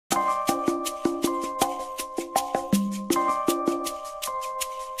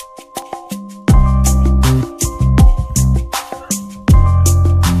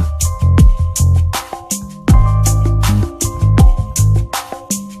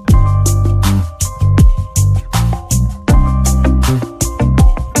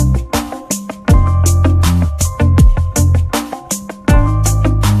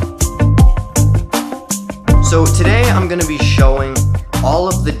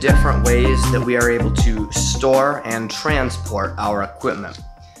different ways that we are able to store and transport our equipment,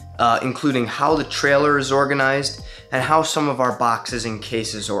 including how the trailer is organized and how some of our boxes and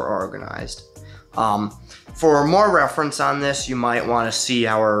cases are organized. For more reference on this, you might want to see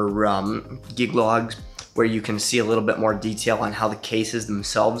our gig logs, where you can see a little bit more detail on how the cases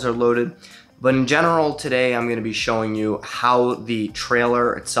themselves are loaded. But in general, today I'm going to be showing you how the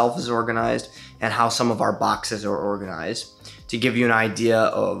trailer itself is organized and how some of our boxes are organized, to give you an idea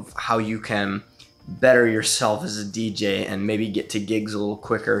of how you can better yourself as a DJ and maybe get to gigs a little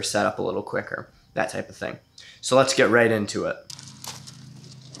quicker, set up a little quicker, that type of thing. So let's get right into it.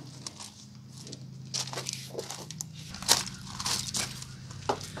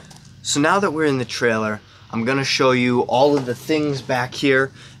 So now that we're in the trailer, I'm going to show you all of the things back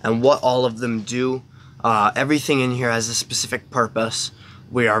here and what all of them do. Everything in here has a specific purpose.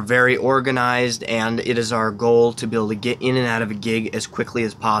 We are very organized, and it is our goal to be able to get in and out of a gig as quickly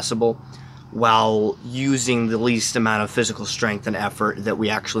as possible while using the least amount of physical strength and effort that we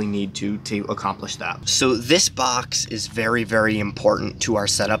actually need to accomplish that. So this box is very, very important to our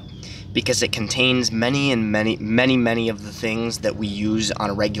setup because it contains many of the things that we use on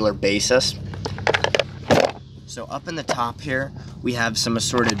a regular basis. So up in the top here, we have some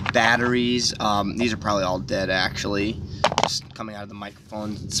assorted batteries. These are probably all dead, actually, just coming out of the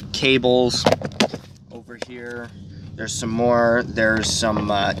microphone. Some cables over here. There's some more. There's some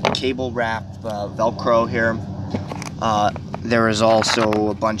cable wrap Velcro here. There is also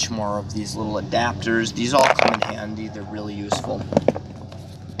a bunch more of these little adapters. These all come in handy. They're really useful.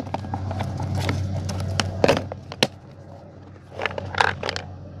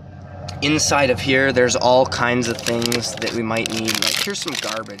 Inside of here, there's all kinds of things that we might need. Like, here's some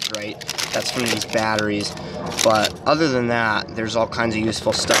garbage, right? That's from these batteries. But other than that, there's all kinds of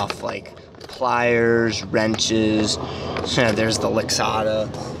useful stuff like pliers, wrenches. There's the Lixada,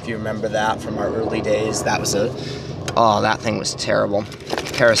 if you remember that from our early days. That was that thing was terrible. A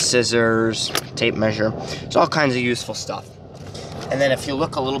pair of scissors, tape measure. There's all kinds of useful stuff. And then if you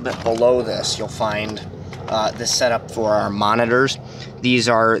look a little bit below this, you'll find the setup for our monitors. These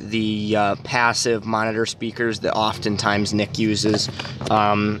are the passive monitor speakers that oftentimes Nick uses.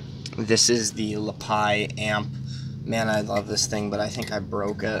 This is the LePai amp. Man, I love this thing, but I think I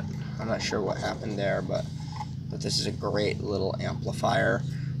broke it. I'm not sure what happened there, but this is a great little amplifier.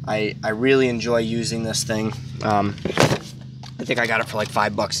 I really enjoy using this thing. I think I got it for like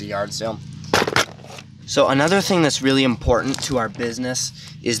 $5 a yard sale. So another thing that's really important to our business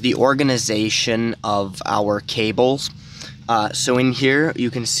is the organization of our cables. So in here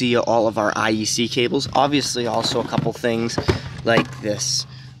you can see all of our IEC cables. Obviously also a couple things like this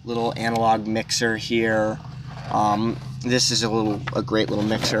little analog mixer here. This is a great little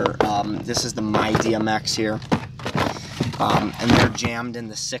mixer. This is the MyDMX here. And they're jammed in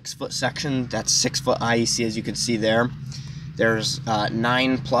the 6-foot section. That's 6-foot IEC, as you can see there. There's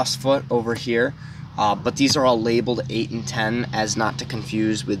 9+ foot over here. But these are all labeled 8 and 10 as not to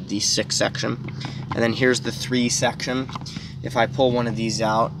confuse with the 6 section. And then here's the 3 section. If I pull one of these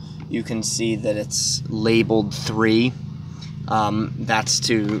out, you can see that it's labeled 3. That's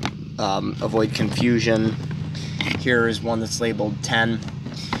to avoid confusion. Here is one that's labeled 10.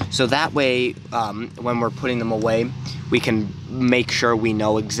 So that way, when we're putting them away, we can make sure we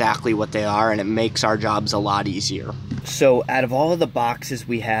know exactly what they are, and it makes our jobs a lot easier. So out of all of the boxes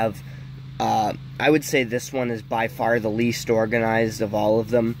we have, I would say this one is by far the least organized of all of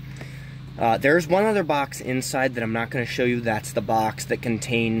them. There's one other box inside that I'm not going to show you. That's the box that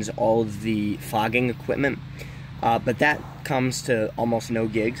contains all of the fogging equipment. But that comes to almost no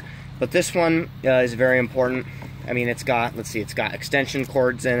gigs. But this one is very important. I mean, it's got, let's see, it's got extension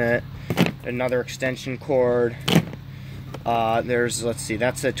cords in it. Another extension cord. There's, let's see,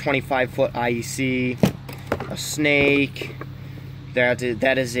 that's a 25-foot IEC. A snake. That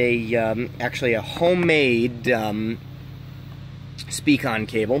is a actually a homemade Speakon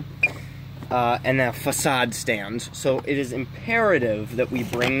cable, and a facade stand. So it is imperative that we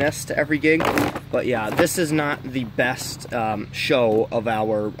bring this to every gig. But yeah, this is not the best show of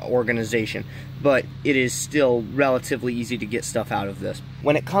our organization, but it is still relatively easy to get stuff out of this.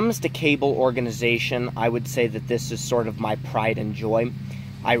 When it comes to cable organization, I would say that this is sort of my pride and joy.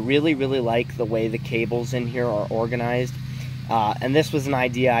 I really like the way the cables in here are organized. And this was an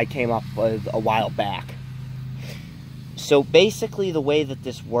idea I came up with a while back. So basically the way that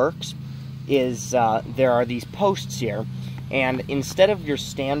this works is there are these posts here, and instead of your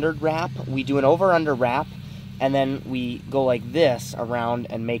standard wrap, we do an over-under wrap, and then we go like this around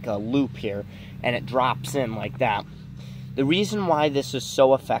and make a loop here, and it drops in like that. The reason why this is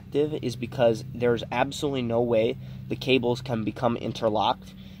so effective is because there's absolutely no way the cables can become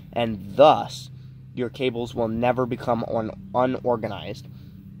interlocked. and thus your cables will never become unorganized.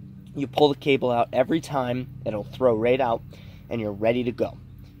 You pull the cable out every time, it'll throw right out, and you're ready to go.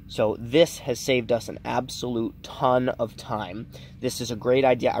 So this has saved us an absolute ton of time. This is a great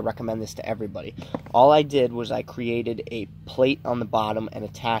idea. I recommend this to everybody. All I did was I created a plate on the bottom and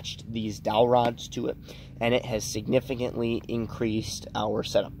attached these dowel rods to it, and it has significantly increased our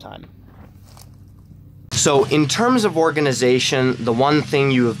setup time. So in terms of organization, the one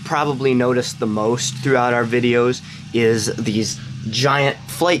thing you have probably noticed the most throughout our videos is these giant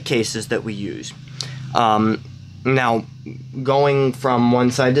flake cases that we use. Now, going from one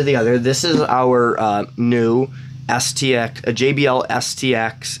side to the other, this is our new STX, a JBL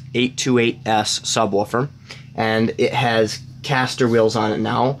STX 828S subwoofer, and it has caster wheels on it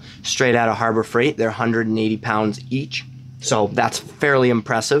now, straight out of Harbor Freight. They're 180 pounds each, so that's fairly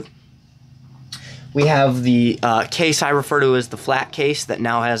impressive. We have the case I refer to as the flat case that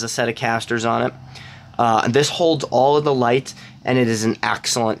now has a set of casters on it. This holds all of the lights, and it is an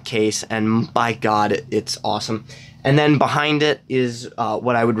excellent case, and by God, it's awesome. And then behind it is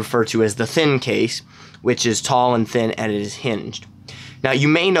what I would refer to as the thin case, which is tall and thin, and it is hinged. Now, you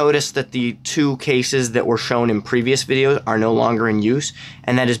may notice that the two cases that were shown in previous videos are no longer in use,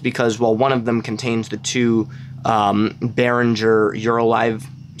 and that is because, well, one of them contains the two Behringer Eurolive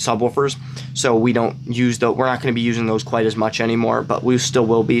subwoofers, so we don't use those. We're not going to be using those quite as much anymore, but we still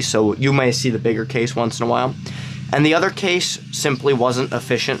will be, so you may see the bigger case once in a while. And the other case simply wasn't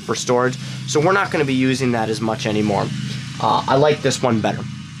efficient for storage, so we're not going to be using that as much anymore. I like this one better.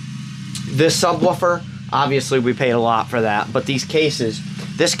 This subwoofer, obviously we paid a lot for that, but these cases,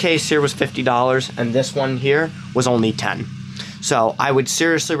 this case here was $50, and this one here was only $10. So I would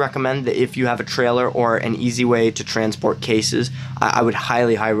seriously recommend that if you have a trailer or an easy way to transport cases, I would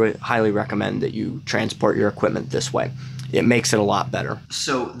highly recommend that you transport your equipment this way. It makes it a lot better.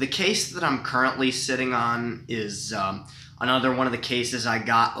 So the case that I'm currently sitting on is another one of the cases I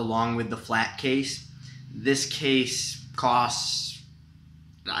got along with the flat case. This case costs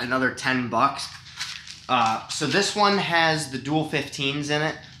another 10 bucks. So this one has the dual 15s in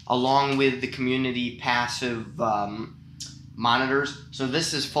it, along with the community passive monitors. So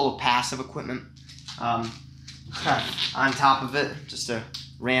this is full of passive equipment. On top of it, just a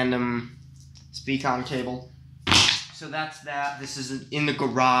random speak-on cable. So that's that. This is in the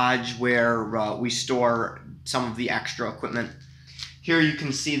garage where we store some of the extra equipment. Here you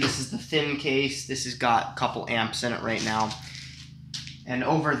can see this is the thin case. This has got a couple amps in it right now. And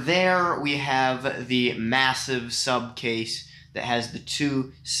over there we have the massive sub case that has the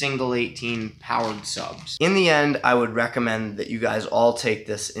two single 18 powered subs. In the end, I would recommend that you guys all take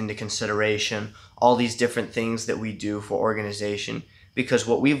this into consideration, all these different things that we do for organization, because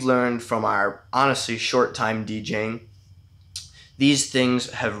what we've learned from our honestly short time DJing, these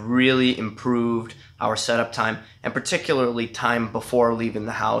things have really improved our setup time, and particularly time before leaving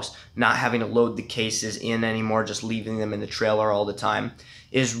the house, not having to load the cases in anymore, just leaving them in the trailer all the time,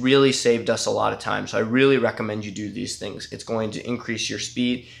 is really saved us a lot of time. So I really recommend you do these things. It's going to increase your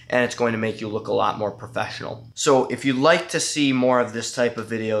speed, and it's going to make you look a lot more professional. So if you'd like to see more of this type of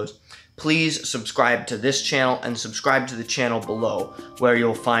videos, please subscribe to this channel and subscribe to the channel below, where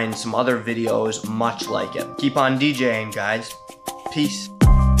you'll find some other videos much like it. Keep on DJing, guys. Peace.